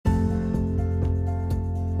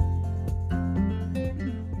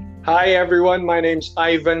Hi everyone, my name's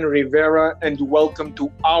Ivan Rivera and welcome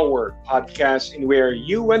to our podcast in where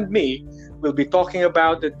you and me will be talking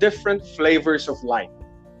about the different flavors of life.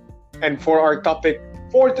 And for our topic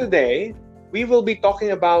for today, we will be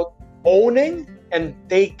talking about owning and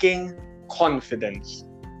taking confidence.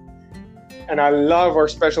 And I love our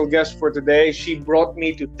special guest for today. She brought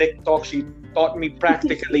me to TikTok. She taught me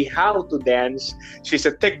practically how to dance. She's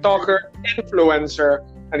a TikToker, influencer,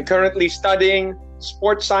 and currently studying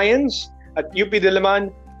sports science at UP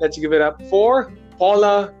Diliman. Let's give it up for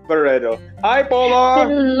Paula Barredo. Hi, Paula!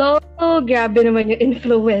 Hello! Grabe naman yung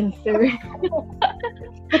influencer.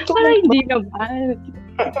 Parang hindi naman.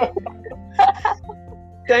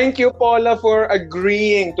 Thank you, Paula, for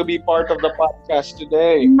agreeing to be part of the podcast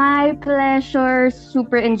today. My pleasure.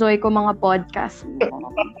 Super enjoy ko mga podcast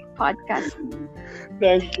mo.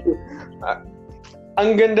 Thank you.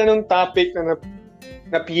 Ang ganda ng topic na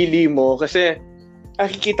napili mo kasi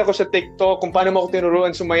nakikita ko sa TikTok kung paano mo ako tinuruan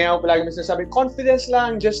sumayaw. Palagi mo sinasabi, confidence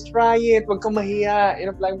lang, just try it, huwag kang mahiya. Yan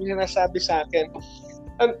ang palagi mo sinasabi sa akin.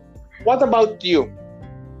 And what about you?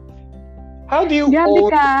 How do you Grabe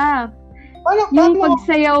ka. Yung paano?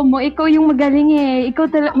 pagsayaw mo, ikaw yung magaling eh. Ikaw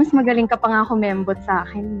mas magaling ka pa nga kumembot sa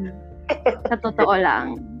akin. Sa totoo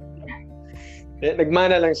lang.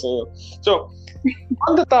 Nagmana lang sa'yo. So,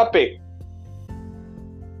 on the topic,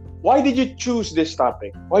 why did you choose this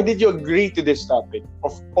topic? Why did you agree to this topic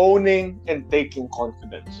of owning and taking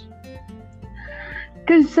confidence?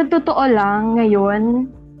 Kasi sa totoo lang, ngayon,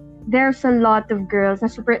 there's a lot of girls na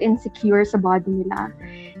super insecure sa body nila.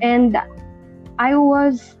 And I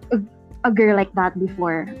was a girl like that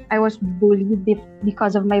before. I was bullied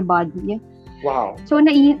because of my body. Wow. So,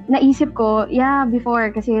 naisip ko,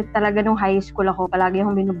 before, kasi talaga nung high school ako, palagi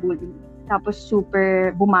akong binubully. Tapos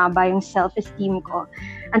super bumaba yung self-esteem ko.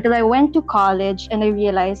 Until I went to college and I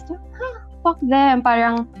realized, fuck them.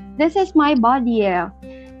 Parang, this is my body.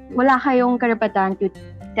 Wala kayong karapatan to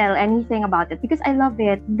tell anything about it because I love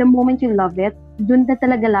it. The moment you love it, dun na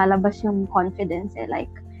talaga lalabas yung confidence.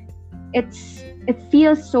 Like, it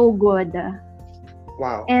feels so good.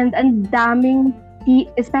 Wow. And ang daming,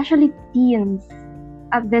 especially teens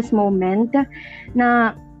at this moment,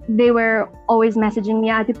 na they were always messaging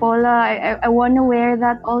me, Ate Paula, I want to wear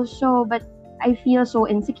that also, but I feel so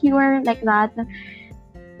insecure like that.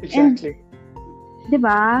 Exactly. And,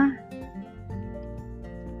 diba?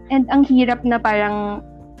 And ang hirap na parang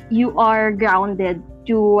you are grounded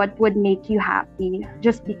to what would make you happy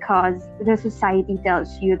just because the society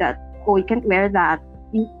tells you that, oh, you can't wear that.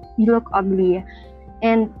 You look ugly.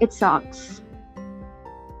 And it sucks.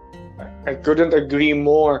 I couldn't agree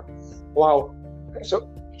more. Wow. So,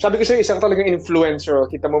 sabi ko sa'yo, isang talagang influencer.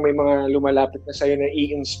 Kita mo may mga lumalapit na sa'yo na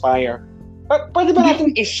i-inspire. Pwede ba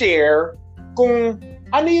natin i-share kung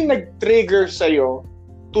ano yung nag-trigger sa'yo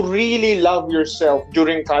to really love yourself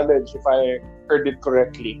during college, if I heard it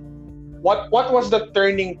correctly? What was the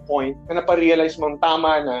turning point na naparealize mo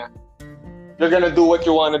tama na you're gonna do what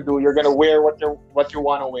you wanna do, you're gonna wear what you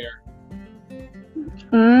wanna wear?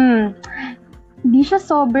 Di siya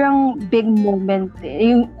sobrang big moment eh.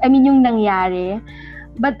 Yung nangyari.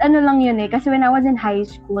 But ano lang yun eh, kasi when I was in high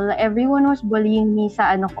school, everyone was bullying me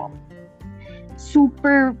sa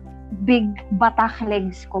super big batak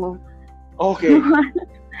legs ko. Okay.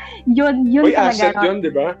 yun Uy, talaga. asset yun,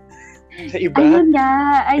 di ba? Sa iba? Yun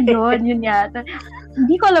nga.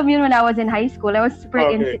 Hindi ko alam yun when I was in high school. I was super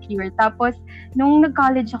insecure. Tapos, nung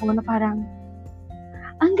nag-college ako na parang,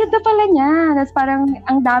 ang ganda pala niya. Tapos parang,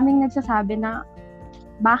 ang daming nagsasabi na,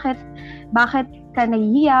 bakit ka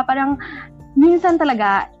nahihiya? Parang, minsan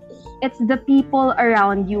talaga, it's the people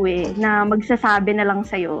around you na magsasabi na lang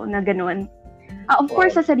sa'yo na ganun. Of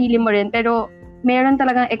course, sa sarili mo rin, pero meron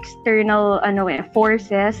talagang external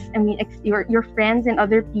forces. I mean, your friends and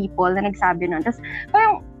other people na nagsabi nun. Tapos,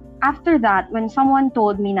 parang, after that, when someone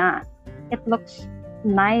told me na it looks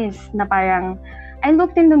nice, na parang, I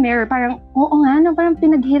looked in the mirror, parang, oo nga, no, parang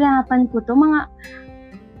pinaghirapan ko to, mga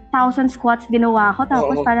 1,000 squats ginawa ko,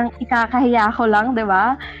 tapos parang ikakahiya ko lang, di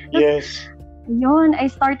ba? Yes. Yun, I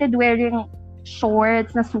started wearing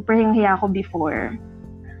shorts na super hiya ko before.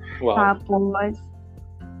 Wow. Tapos,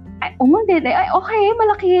 okay,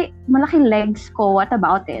 malaki legs ko, what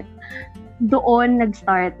about it? Doon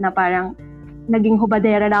nag-start na parang naging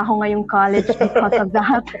hubadera na ako ngayong college because of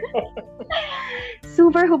that.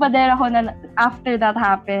 Super hubadera ko na after that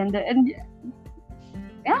happened. And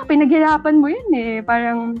pinaghirapan mo yun eh.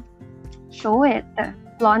 Parang show it,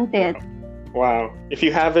 flaunt it. Wow. If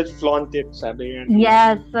you have it, flaunt it, sabi yun.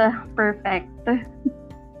 Yes, perfect.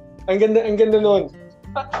 Ang ganda nun.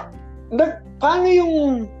 Paano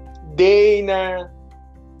yung day na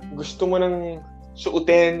gusto mo nang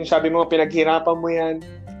suotin, sabi mo, pinaghirapan mo yan.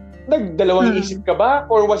 Nagdalawang isip ka ba?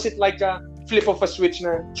 Or was it like a flip of a switch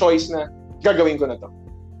na choice na gagawin ko na to?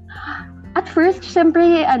 At first,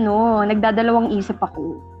 syempre, nagdadalawang isip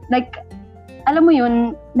ako. Like, alam mo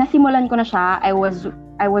yun, nasimulan ko na siya. I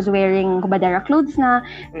was wearing Hubadera clothes na,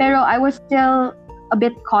 pero I was still a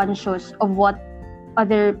bit conscious of what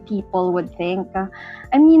other people would think.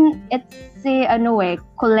 I mean, it's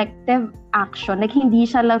collective action. Like, hindi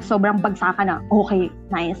siya lang sobrang bagsakan na, okay,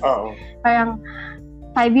 nice. Uh-oh. Parang,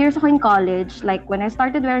 5 years ako in college, like, when I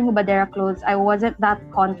started wearing Hubadera clothes, I wasn't that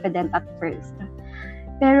confident at first.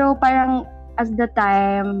 Pero parang, as the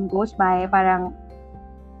time goes by, parang,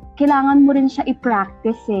 kailangan mo rin siya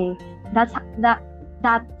i-practice eh. That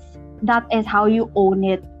is how you own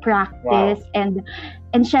it. Practice. Wow.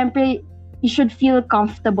 And syempre, you should feel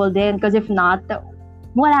comfortable din. Because if not,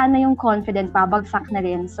 wala na yung confidence, babagsak na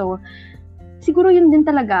rin. So, siguro yun din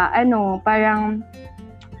talaga, parang,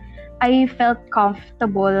 I felt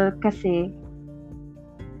comfortable kasi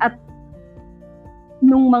at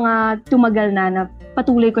nung mga tumagal na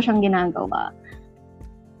patuloy ko siyang ginagawa.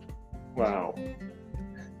 Wow.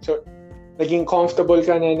 So, naging comfortable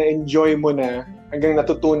ka na-enjoy mo na hanggang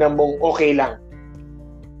natutunan mong okay lang.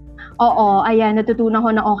 Oo, ayan, natutunan ko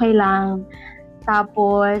na okay lang.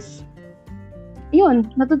 Tapos, yun,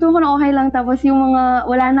 natutunan ko na okay lang. Tapos yung mga,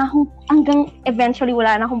 wala na akong, hanggang eventually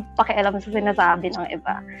wala na akong pakialam sa sinasabi ng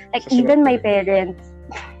iba. Like, even my parents.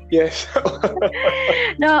 Yes.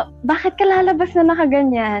 No, bakit ka lalabas na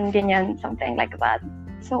nakaganyan? Ganyan, something like that.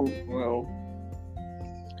 So, wow.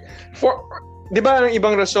 Di ba ang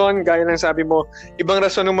ibang rason, gaya ng sabi mo, ibang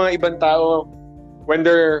rason ng mga ibang tao when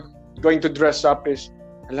they're going to dress up is,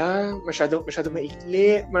 masyado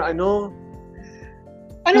maikli,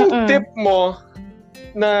 Anong tip mo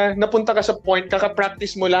na napunta ka sa point,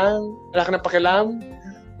 kaka-practice mo lang, wala ka na pakialam?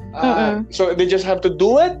 So they just have to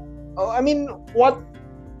do it? I mean, what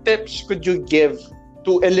tips could you give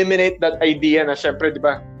to eliminate that idea na syempre, di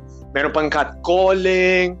ba, meron pang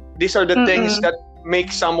catcalling, these are the things that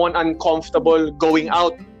make someone uncomfortable going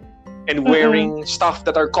out and wearing stuff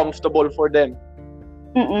that are comfortable for them.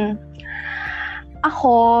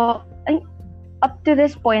 Ako, up to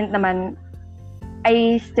this point naman,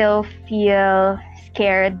 I still feel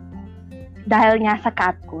scared dahil nga sa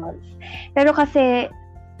catcalls. Pero kasi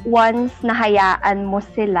once nahayaan mo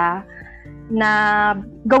sila na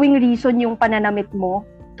gawing reason yung pananamit mo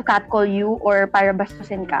to catcall you or para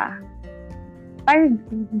bastusin ka, parang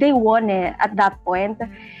they won at that point.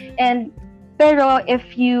 Pero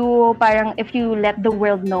if you let the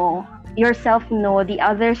world know, yourself know, the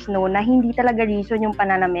others know na hindi talaga reason yung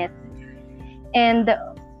pananamit and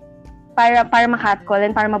para makatcall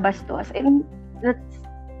and para mabastos, and that's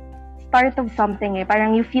start of something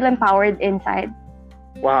parang you feel empowered inside.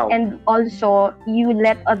 Wow. And also you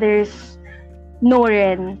let others know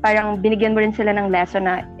rin, parang binigyan mo rin sila ng lesson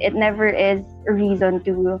na it never is a reason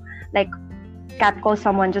to like catcall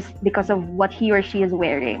someone just because of what he or she is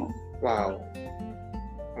wearing. Wow.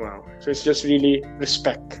 So it's just really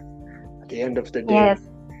respect at the end of the day.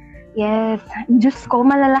 Yes. Diyos ko,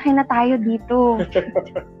 malalaki na tayo dito.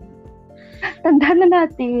 Tandaan na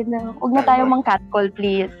natin. Huwag na tayo mang catcall,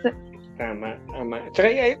 please. Tama. Tsaka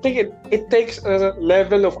I think it takes a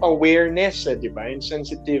level of awareness, di ba? And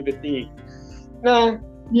sensitivity. Na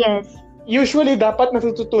yes, usually dapat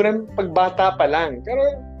natututunan pagbata pa lang.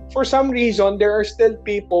 Pero for some reason, there are still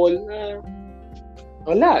people na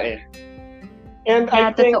wala And I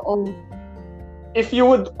think if you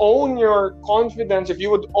would own your confidence, if you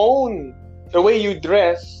would own the way you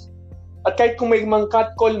dress, at kahit kung may mang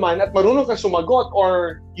catcall man at marunong ka sumagot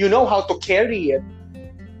or you know how to carry it,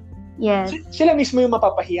 yes, sila mismo yung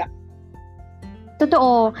mapapahiya.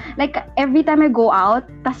 Totoo. Like, every time I go out,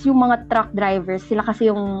 tas yung mga truck drivers, sila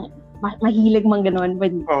kasi yung mahilig mang ganun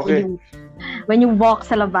when you walk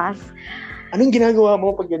sa labas. Anong ginagawa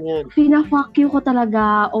mo pag ganyan? Pina-fuck you ko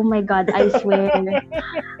talaga. Oh my God, I swear.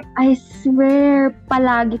 I swear,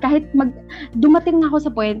 palagi. Kahit dumating na ako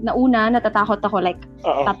sa point na una, natatakot ako. Like,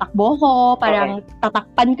 tatakbo ko, parang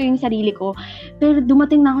tatakpan ko yung sarili ko. Pero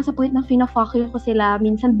dumating na ako sa point na pina-fuck you ko sila.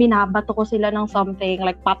 Minsan binabato ko sila ng something,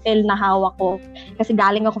 like papel na hawak ko. Kasi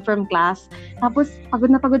galing ako from class. Tapos,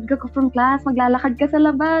 pagod na pagod ka from class, maglalakad ka sa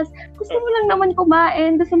labas. Gusto mo lang naman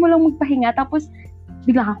kumain, gusto mo lang magpahinga. Tapos,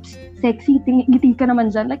 bigla ka, sexy, ngiti ka naman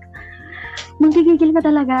dyan. Like, manggigigil ka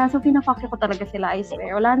talaga. So, pina-fuck ko talaga sila, I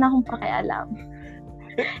swear. Wala na akong pakialam.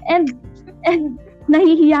 And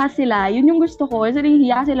nahihiya sila. Yun yung gusto ko. So,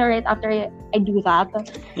 nahihiya sila right after I do that.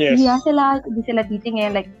 Yes. Nahihiya sila, hindi sila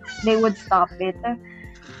titingin. Like, they would stop it.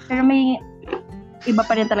 Pero may iba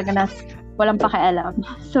pa rin talaga na walang pakialam.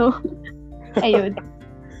 So, Ayun.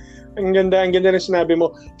 Ang ganda ng sinabi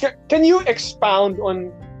mo. Can you expound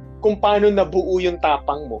on kung paano nabuo yung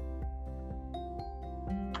tapang mo?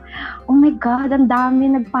 Oh my God, ang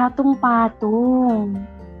dami nagpatong-patong.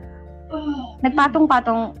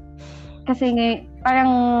 Nagpatong-patong kasi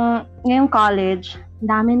parang ngayong college,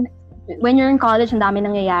 when you're in college, ang dami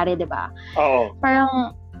nangyayari, di ba? Oo.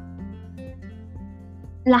 Parang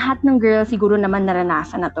lahat ng girls siguro naman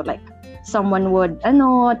naranasan na to. Like, someone would,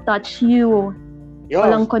 touch you. Yes.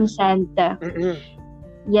 Walang consent. Mm-mm.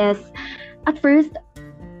 Yes. At first,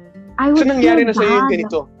 I would so, nangyari na feel sa'yo yung bad.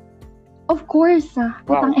 ganito? Of course.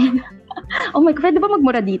 Wow. Oh my God, pwede ba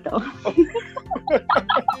magmura dito?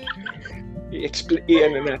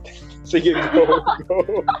 I-ano natin. Sige, go.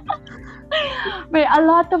 But a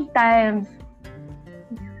lot of times,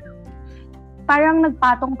 parang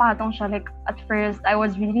nagpatong-patong siya. Like, at first, I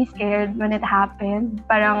was really scared when it happened.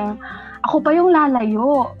 Parang, ako pa yung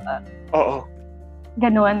lalayo. Oo.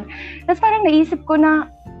 Ganon. Tapos parang naisip ko na,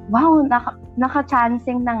 wow,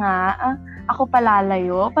 naka-chancing na nga. Ako pa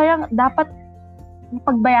lalayo. Parang dapat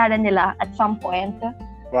pagbayaran nila at some point.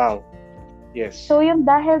 Wow. Yes. So yun,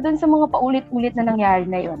 dahil dun sa mga paulit-ulit na nangyari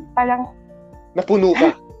na yun, parang napuno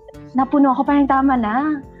ka. Napuno ako, parang tama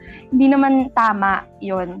na. Hindi naman tama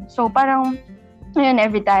yun. So parang, ayun,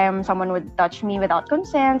 every time someone would touch me without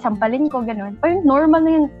consent, sampalin ko, ganun. Parang normal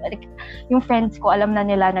na yun. Like, yung friends ko, alam na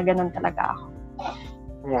nila na ganun talaga ako.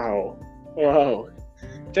 Wow.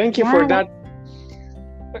 Thank you for that.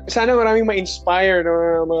 Sana maraming ma-inspire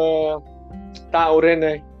ng mga tao rin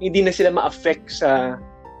na hindi na sila ma-affect sa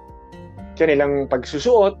kanilang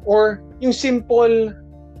pagsusuot or yung simple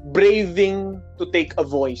braving to take a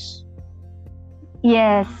voice.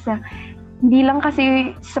 Yes. Hindi lang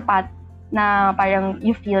kasi sapat na parang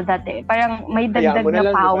you feel that eh. Parang may dagdag na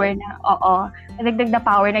lang, power diba? Na, oo. May dagdag na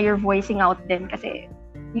power na you're voicing out din kasi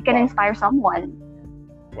you can inspire someone.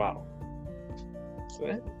 Wow.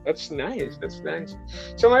 That's nice.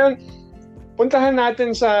 So ngayon, puntahan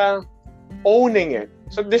natin sa owning it.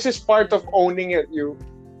 So this is part of owning it.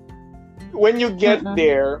 When you get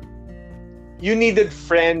there, you needed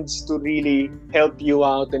friends to really help you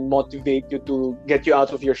out and motivate you to get you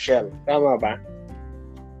out of your shell. Tama ba?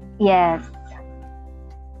 Yes.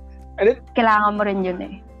 And kailangan mo rin yun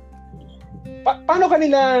eh. Paano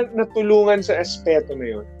kanila natulungan sa aspeto na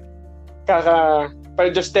yun? Para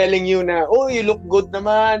just telling you na, oh, you look good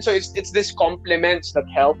naman. So it's this compliments that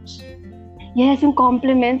helps. Yes, yung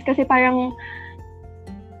compliments kasi parang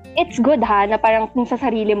it's good na parang kung sa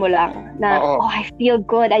sarili mo lang na, I feel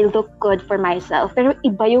good, I look good for myself. Pero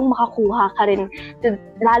iba yung makakuha ka rin,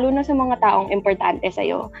 lalo na sa mga taong importante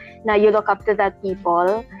sa'yo, na you look up to that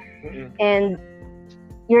people and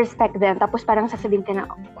you respect them. Tapos parang sasabihin ka na,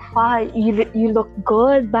 wow, you look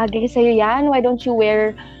good, bagay sa'yo yan, why don't you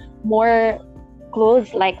wear more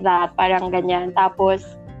clothes like that? Parang ganyan. Tapos,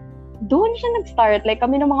 doon siya nag-start. Like,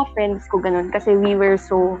 kami ng mga friends ko ganun kasi we were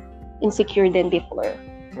so insecure then before.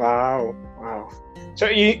 Wow. So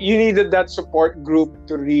you needed that support group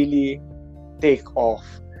to really take off.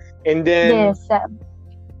 And then, yes,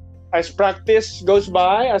 as practice goes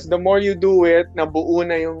by, as the more you do it, nabuo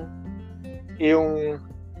na yung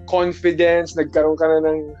confidence, nagkaroon ka na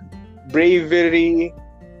ng bravery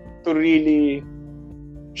to really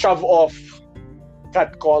shove off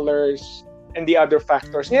catcallers and the other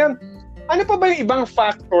factors. Ngayon, ano pa ba yung ibang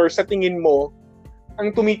factor sa tingin mo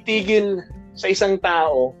ang tumitigil sa isang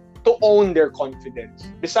tao to own their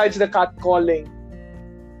confidence besides the catcalling?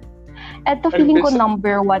 Eto, feeling ko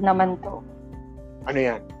number 1 naman to. Ano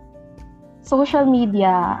yan? Social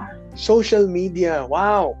media.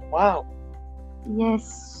 Wow. Yes,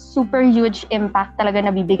 super huge impact talaga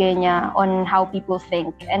nabibigay niya on how people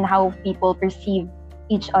think and how people perceive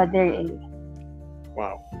each other eh.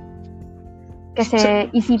 Wow. Kasi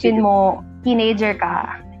isipin mo, teenager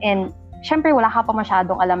ka and syempre wala ka pa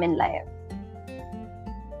masyadong alam in life.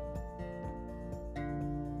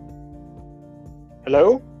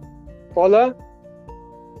 Hello? Paula?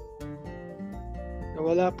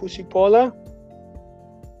 Nawala po si Paula?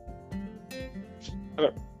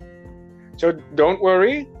 So, don't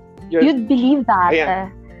worry. You'd believe that. Ayan.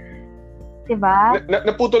 Diba?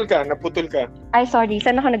 Naputol ka. Ay, sorry.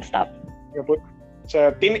 Saan ako nag-stop?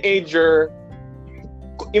 Sa teenager.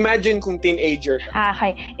 Imagine kung teenager ka.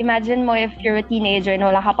 Okay. Imagine mo if you're a teenager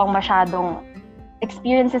na wala ka pang masyadong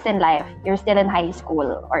experiences in life. You're still in high school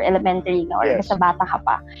or elementary or basta bata ka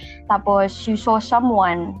pa. Tapos, you saw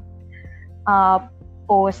someone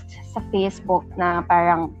post sa Facebook na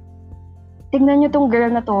parang, tignan nyo tong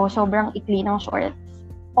girl na to, sobrang ikli ng shorts.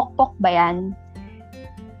 Pokpok ba yan?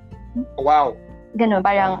 Wow. Ganun,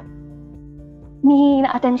 parang, humihingi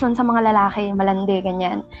na attention sa mga lalaki, malandi,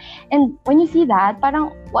 ganyan. And when you see that, parang,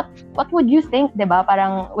 what would you think, diba?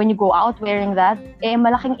 Parang, when you go out wearing that,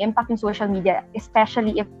 malaking impact yung social media,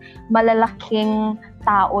 especially if malalaking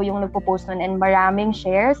tao yung nagpo-post nun and maraming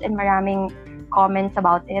shares and maraming comments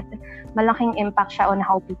about it. Malaking impact siya on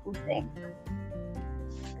how people think.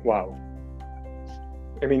 Wow.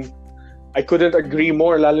 I mean, I couldn't agree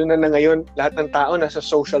more, lalo na ngayon, lahat ng tao nasa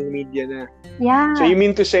social media na. Yeah. So you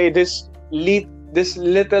mean to say this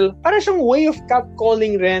little, parang siyang way of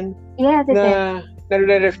catcalling rin, yes, na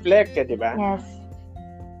nare-reflect, di ba? Yes.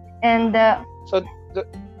 And,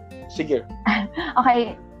 sige.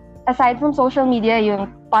 Okay, aside from social media,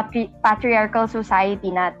 yung patriarchal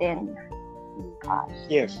society natin. Gosh.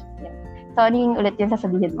 Yes. Yeah. So, ano yung ulit yung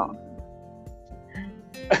sasabihin mo?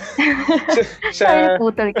 Sorry,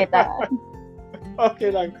 putol kita.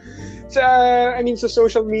 Okay lang. Sa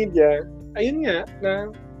social media, ayun nga, na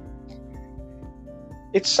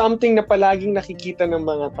it's something na palaging nakikita ng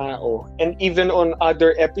mga tao. And even on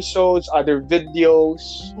other episodes, other videos,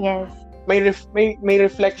 yes, may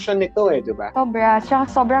reflection nito di ba?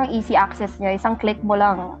 Sobrang easy access niya. Isang click mo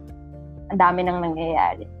lang, ang dami nang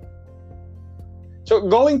nangyayari. So,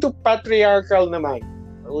 going to patriarchal naman,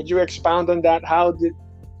 would you expound on that? How did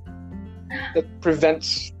that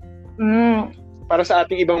prevents para sa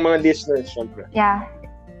ating ibang mga listeners, syempre? Yeah.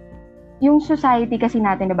 Yung society kasi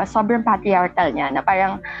natin, diba, sobrang patriarchal niya, na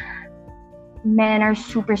parang men are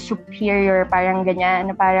super superior, parang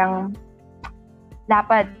ganyan, na parang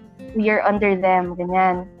dapat we are under them,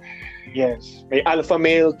 ganyan. Yes. May alpha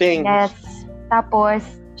male things. Yes. Tapos,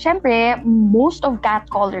 syempre, most of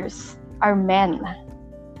catcallers are men.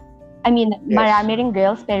 I mean, yes, marami ring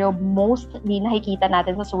girls, pero mostly nakikita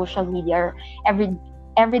natin sa social media or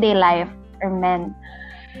everyday life are men.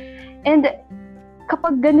 And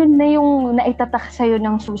kapag ganun na yung naitatak sa'yo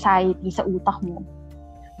ng society sa utak mo,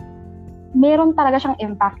 meron talaga siyang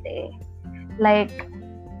impact Like,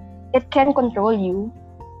 it can control you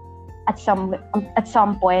at some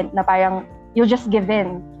point na parang you'll just give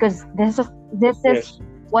in because this is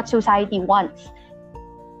what society wants.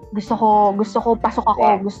 Gusto ko pasok ako,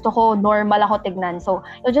 wow, gusto ko normal ako tignan. So,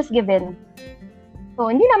 you'll just give in.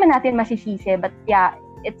 So, hindi naman natin masisisi, but yeah,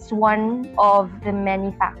 it's one of the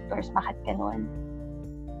many factors bakit ganun.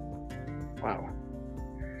 Wow.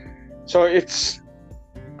 So, it's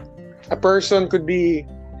a person could be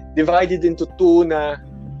divided into two na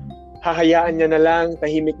hahayaan niya na lang,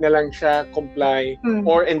 tahimik na lang siya, comply,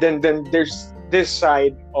 and then there's this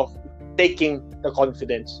side of taking the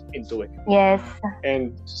confidence into it. Yes.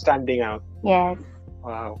 And standing out. Yes.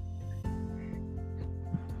 Wow.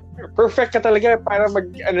 Perfect ka talaga para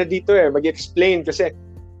mag-explain kasi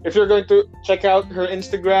if you're going to check out her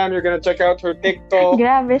Instagram, you're gonna check out her TikTok.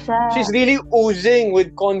 Grabe siya. She's really oozing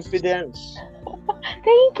with confidence.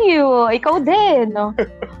 Thank you. Ikaw din.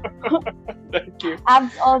 Thank you.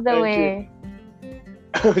 Abs all the way.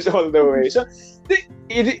 Abs all the way. So,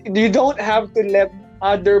 you don't have to let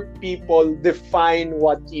other people define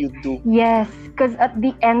what you do. Yes, because at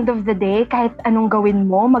the end of the day, kahit anong gawin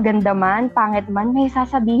mo, maganda man, pangit man, may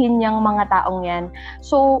sasabihin niyang mga taong yan.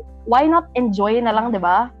 So, why not enjoy na lang, di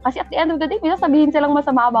ba? Kasi at the end of the day, may sasabihin silang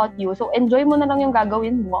masama about you. So, enjoy mo na lang yung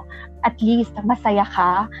gagawin mo. At least, masaya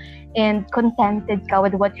ka and contented ka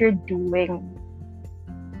with what you're doing.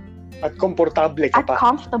 At komportable ka pa. At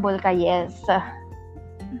comfortable ka, yes.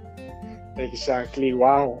 Exactly.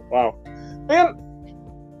 Wow. Ngayon,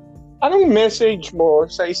 anong message mo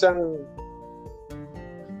sa isang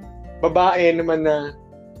babae naman na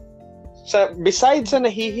besides sa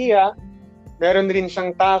nahihiya, meron rin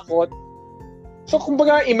siyang takot. So,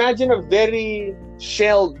 kumbaga, imagine a very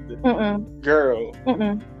shelled girl.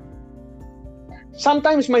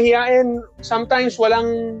 Sometimes mahiyain, sometimes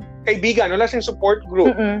walang kaibigan, wala siyang support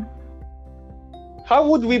group. How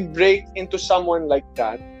would we break into someone like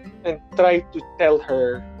that and try to tell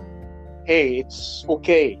her, hey, it's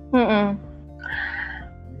okay.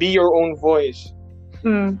 Be your own voice.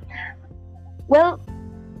 Well,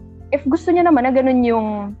 if gusto niya naman na ganun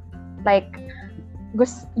yung, like,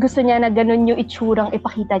 gusto niya na ganun yung itsurang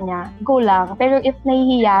ipakita niya, go lang. Pero if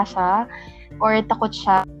nahihiya siya, or takot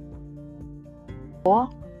siya,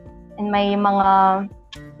 and may mga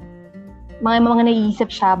naiisip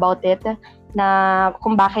siya about it, na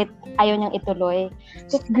kung bakit ayaw niyang ituloy,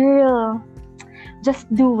 just girl, just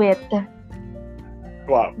do it.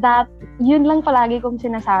 Wow. Yun lang palagi kong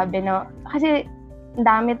sinasabi, no? Kasi,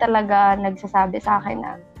 dami talaga nagsasabi sa akin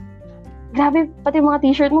na, grabe, pati mga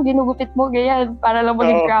t-shirt mo, ginugupit mo, ganyan, para lang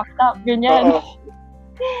maging crop top, ganyan.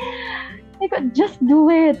 Like, just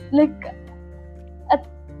do it. Like, at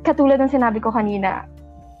katulad ng sinabi ko kanina,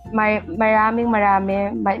 marami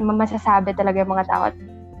masasabi talaga yung mga tao.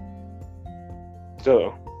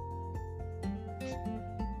 So,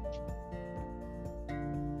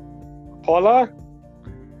 Paula?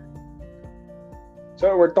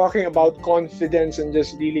 So, we're talking about confidence and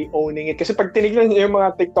just really owning it. Kasi pag tinignan niyo yung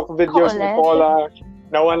mga TikTok videos ni Paula,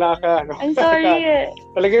 nawala ka. I'm sorry.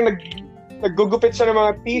 Talagang naggugupit siya ng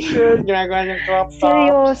mga t-shirt, ginagawa niyang crop top.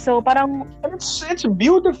 Seryoso, parang it's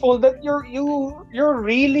beautiful that you're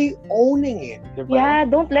really owning it, diba? Yeah,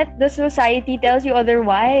 don't let the society tells you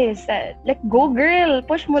otherwise. Like, go girl,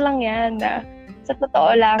 push mo lang yan. Sa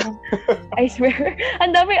totoo lang, I swear.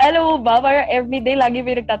 Ang dami, alam mo ba, parang everyday lagi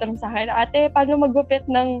may nagtatanong sa akin, ate, paano maggupit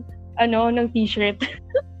ng t-shirt?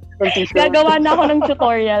 Gagawa na ako ng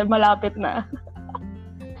tutorial, malapit na.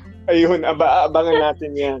 Ayun, abangan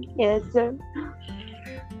natin yan. Yes.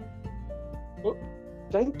 Oh,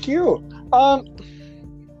 thank you.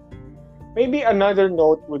 Maybe another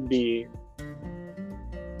note would be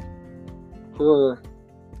for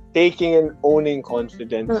taking and owning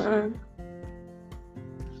confidence.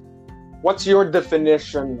 What's your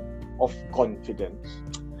definition of confidence?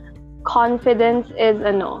 Confidence is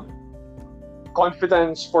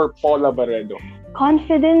Confidence for Paula Barredo.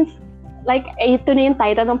 Confidence, like, ito na yung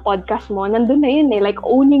title ng podcast mo. Nandun na yun eh. Like,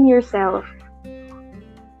 owning yourself.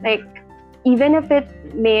 Like, even if it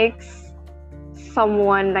makes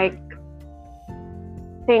someone, like,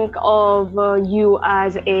 think of you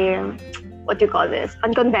as a, what do you call this?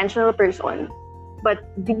 Unconventional person. But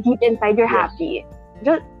deep inside, you're happy.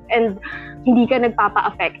 And hindi ka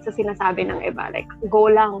nagpapa-affect sa sinasabi ng iba. Like,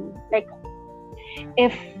 go lang. Like,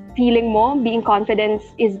 if feeling mo, being confident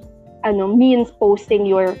is, means posting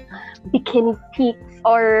your bikini pics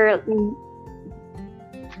or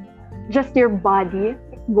just your body,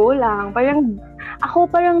 go lang.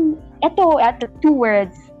 Ito, two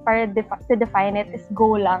words para to define it is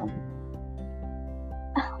go lang.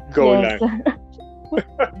 Go lang.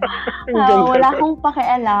 Wala akong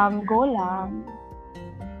pakialam, go lang.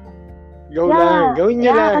 Go lang, gawin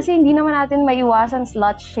niya lang. Kasi hindi naman natin maiwasan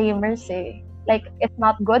slut shamers eh. Like, it's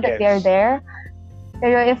not good that they're there.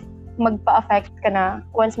 Pero if magpa-affect ka na,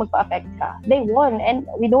 once magpa-affect ka, they won, and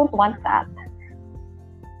we don't want that.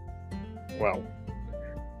 Wow.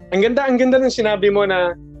 Ang ganda ng sinabi mo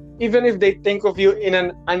na even if they think of you in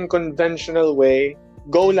an unconventional way,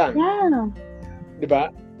 go lang. Yeah.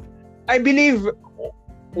 Diba? I believe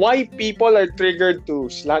why people are triggered to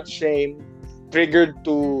slut shame, triggered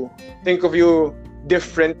to think of you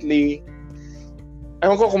differently.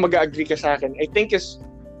 Ewan ko kung mag-agree ka sa akin. I think is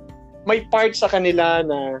may part sa kanila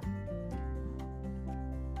na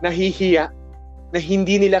nahihiya, na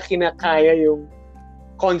hindi nila kinakaya yung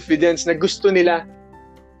confidence na gusto nila.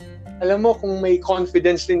 Alam mo, kung may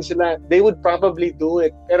confidence din sila, they would probably do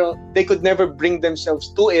it. Pero they could never bring themselves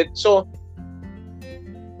to it. So,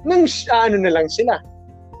 na lang sila.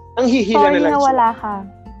 Ang hihila na lang sila. Wala ka.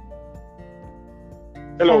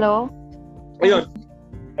 Hello? Ayun.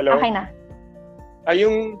 Hello? Okay na.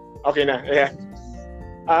 Okay na. Ayan.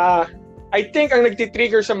 I think ang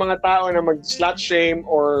nagtitrigger sa mga tao na mag-slut shame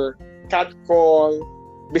or catcall,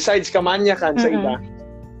 besides kamanyakan sa iba,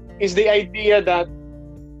 is the idea that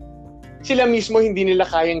sila mismo hindi nila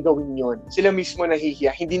kayang gawin yon. Sila mismo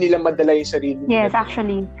nahihiya. Hindi nila madala yung sarili nila. Yes,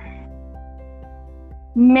 actually.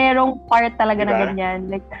 Merong part talaga na ganyan.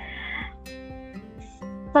 Like,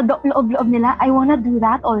 sa loob-loob nila, I wanna do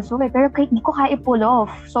that also. Pero hindi ko kaya i-pull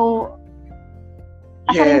off. So,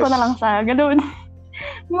 asarin ko na lang siya. Ganun.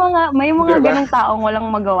 May mga ganung taong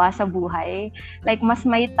walang magawa sa buhay. Like, mas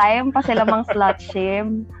may time pa sila mang slut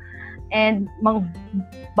shame and mang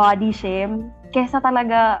body shame kesa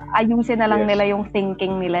talaga ayusin na lang nila yung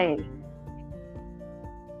thinking nila eh.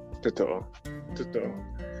 Totoo.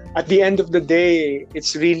 At the end of the day,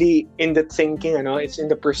 it's really in the thinking, it's in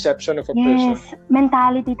the perception of a person. Yes,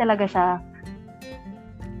 mentality talaga siya.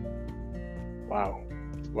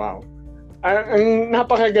 Wow. Ang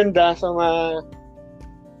napakaganda sa mga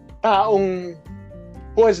taong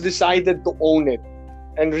who has decided to own it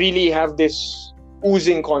and really have this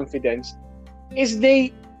oozing confidence is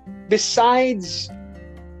they, besides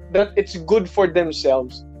that it's good for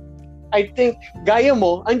themselves, I think, gaya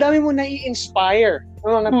mo, ang dami mo nai-inspire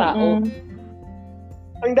ng mga tao.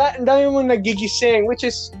 Ang dami mo nagigising, which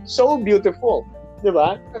is so beautiful.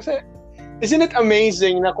 Diba? Kasi, isn't it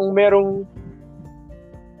amazing na kung merong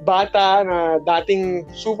bata na dating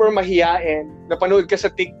super mahiyain, napanood ka sa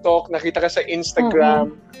TikTok, nakita ka sa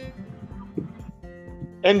Instagram,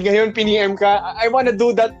 and ngayon piniem ka, I wanna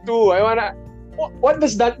do that too. What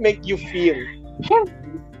does that make you feel?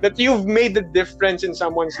 That you've made the difference in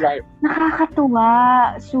someone's life?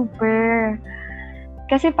 Nakakatuwa. Super.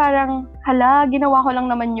 Kasi parang, hala, ginawa ko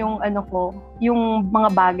lang naman yung yung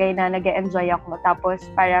mga bagay na nag-e-enjoy ako. Tapos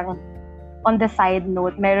parang, on the side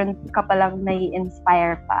note, meron ka palang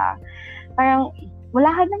nai-inspire pa. Parang,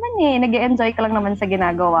 wala ka naman nag-e-enjoy ka lang naman sa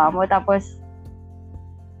ginagawa mo. Tapos,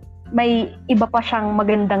 may iba pa siyang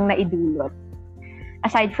magandang naidulot.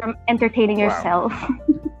 Aside from entertaining yourself.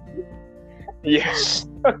 Yes.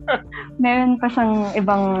 Meron pa siyang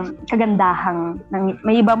ibang kagandahang,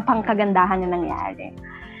 may ibang pang kagandahan na nangyari.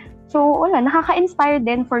 So, wala, nakaka-inspire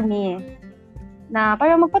din for me na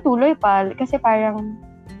parang magpatuloy pa kasi parang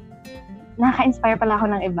nakaka-inspire pala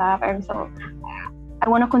ako ng iba. Parang so, I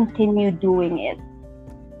wanna continue doing it.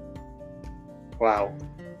 Wow.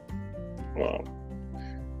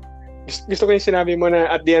 Gusto ko yung sinabi mo na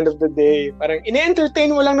at the end of the day, parang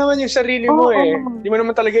ini-entertain mo lang naman yung sarili mo Hindi mo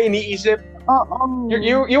naman talaga iniisip.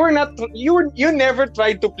 You never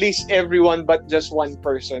tried to please everyone but just one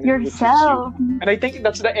person. Yourself. And I think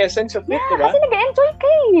that's the essence of it, diba? Kasi nag-enjoy ka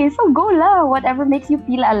So go lang. Whatever makes you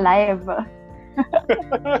feel alive.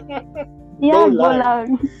 Go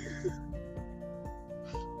lang.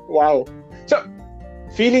 Wow. So,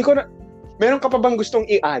 feeling ko na, meron ka pa bang gustong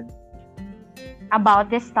i-add?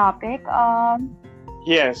 About this topic?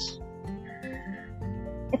 Yes.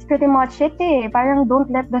 It's pretty much it Parang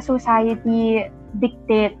don't let the society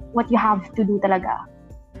dictate what you have to do talaga.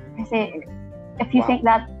 Kasi if you think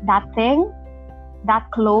that thing,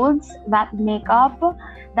 that clothes, that makeup,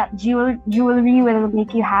 that jewelry will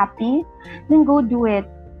make you happy, then go do it.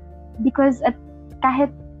 Because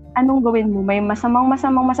kahit anong gawin mo, may masamang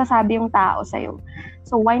masasabi yung tao sa'yo.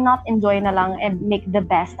 So why not enjoy na lang and make the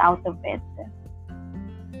best out of it?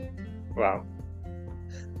 Wow.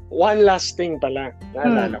 One last thing pala,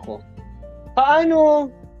 naalala ko.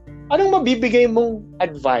 Anong mabibigay mong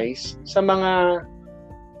advice sa mga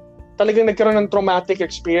talagang nagkaroon ng traumatic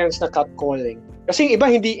experience na catcalling? Kasi yung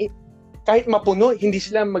iba, kahit mapuno, hindi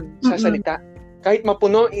sila magsasalita. Kahit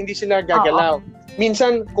mapuno, hindi sila gagalaw.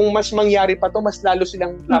 Minsan, kung mas mangyari pa to, mas lalo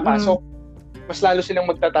silang papasok. Mas lalo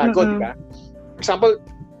silang magtatago, di ba? For example,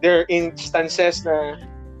 there are instances na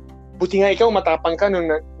buti nga ikaw, matapang ka nung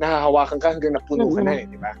nahahawakan ka hanggang napuno ka na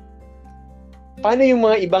di ba? Paano yung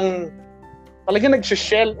mga ibang talagang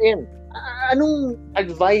nag-shell in? Anong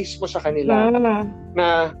advice mo sa kanila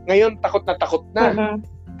na ngayon takot na takot na?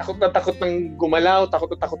 Takot na takot ng gumalaw, takot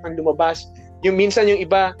na takot ng lumabas. Yung minsan yung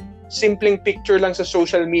iba, simpleng picture lang sa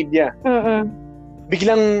social media.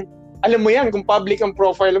 Biglang, alam mo yan, kung public ang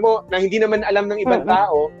profile mo na hindi naman alam ng ibang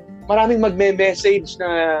tao, maraming magme-message na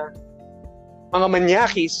mga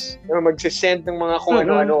manyakis na magsisend ng mga kung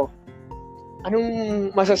ano-ano. Anong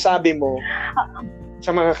masasabi mo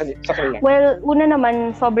sa kanila? Well, una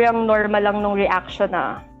naman, sobrang normal lang nung reaction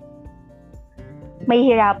na may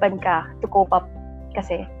hirapan ka to cope up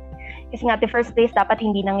kasi nga the first place dapat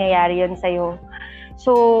hindi nangyayari yun sa'yo.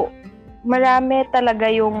 So, marami talaga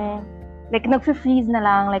yung like nagfe-freeze na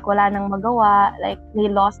lang, like wala nang magawa, like they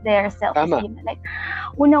lost their self-esteem. Like,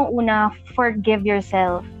 unang-una, forgive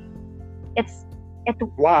yourself.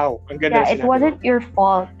 Wow, ang ganda it wasn't your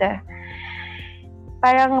fault.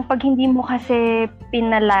 Parang pag hindi mo kasi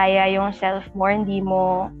pinalaya yung self mo, hindi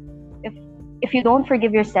mo, if you don't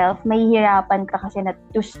forgive yourself, mahihirapan ka kasi na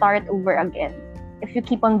to start over again. If you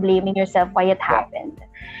keep on blaming yourself why it happened.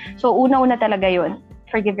 So, una-una talaga yun.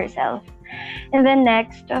 Forgive yourself. And then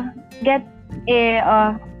next, get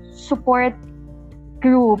a support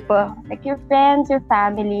group. Like your friends, your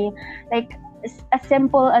family. Like, a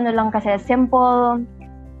simple,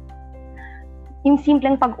 yung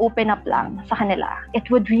simpleng pag-open up lang sa kanila. It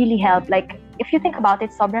would really help. Like, if you think about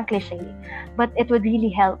it, sobrang cliche. But it would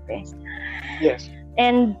really help Yes.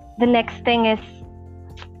 And the next thing is,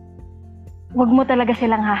 wag mo talaga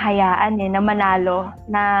silang hahayaan na manalo,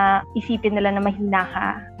 na isipin nila na mahina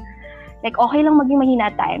ka. Like, okay lang maging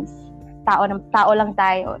mahina at times. Tao lang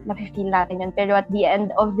tayo, na-feel natin yun. Pero at the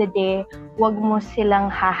end of the day, wag mo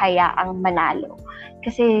silang hahayaang manalo.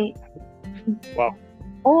 Kasi,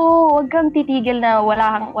 wag kang titigil na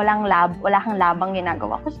wala kang labang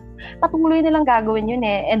ginagawa. Kasi patuloy nilang gagawin yun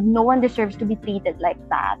and no one deserves to be treated like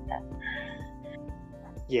that.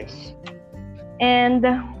 Yes. And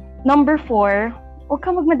number 4, wag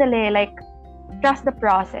kang magmadali. Like, trust the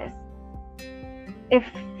process. If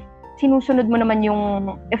ginagawa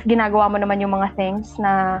mo naman yung mga things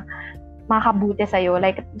na makakabuti sa'yo,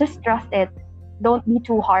 like, just trust it. Don't be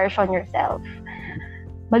too harsh on yourself.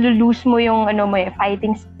 Malulose mo yung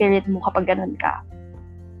fighting spirit mo kapag ganun ka.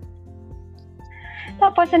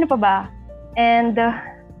 Tapos, ano pa ba? And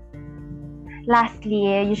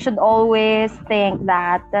lastly, you should always think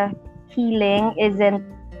that healing isn't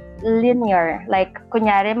linear. Like,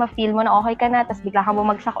 kunyari, ma-feel mo na okay ka na, tapos bigla kang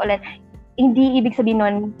bumagsak ulit. Hindi ibig sabihin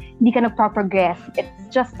nun, hindi ka nagpa-progress. It's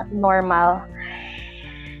just normal.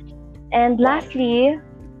 And lastly,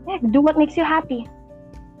 do what makes you happy.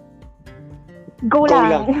 Go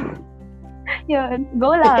lang. Yun, go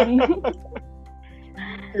lang.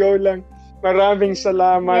 Go lang. Maraming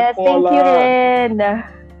salamat, yes, Paula. Thank you rin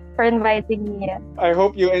for inviting me. I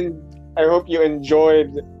hope you enjoyed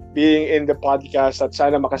being in the podcast at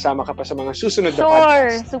sana makasama ka pa sa mga susunod na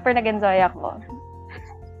podcast. Sure, super nag-enjoy ako.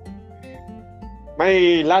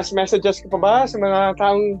 May last messages ka pa ba sa mga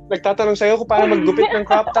taong nagtatanong sa'yo kung paano maggupit ng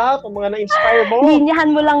crop top, ang mga na-inspire mo?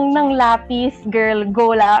 Linyahan mo lang ng lapis, girl.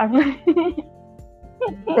 Go lang.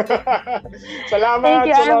 Salamat. Thank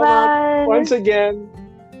you, Ivan. Once again.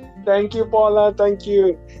 Thank you, Paula. Thank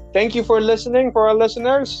you. Thank you for listening, for our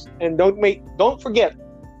listeners. And don't forget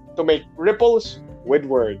to make ripples with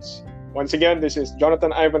words. Once again, this is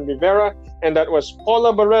Jonathan Ivan Rivera, and that was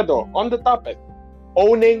Paula Barredo on the topic,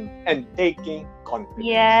 owning and taking confidence.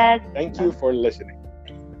 Yes. Thank you for listening.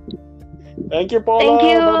 Thank you, Paula. Thank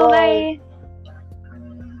you. Bye-bye. Bye.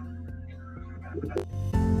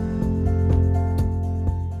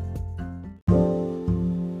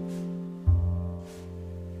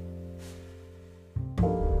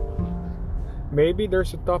 Maybe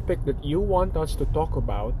there's a topic that you want us to talk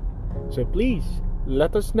about, so please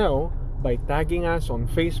let us know by tagging us on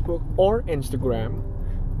Facebook or Instagram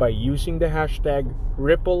by using the hashtag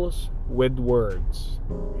 #RipplesWithWords,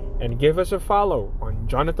 and give us a follow on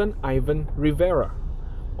Jonathan Ivan Rivera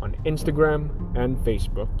on Instagram and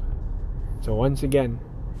Facebook. So once again,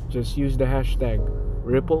 just use the hashtag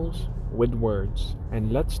 #RipplesWithWords,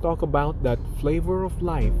 and let's talk about that flavor of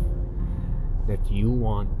life that you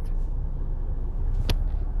want.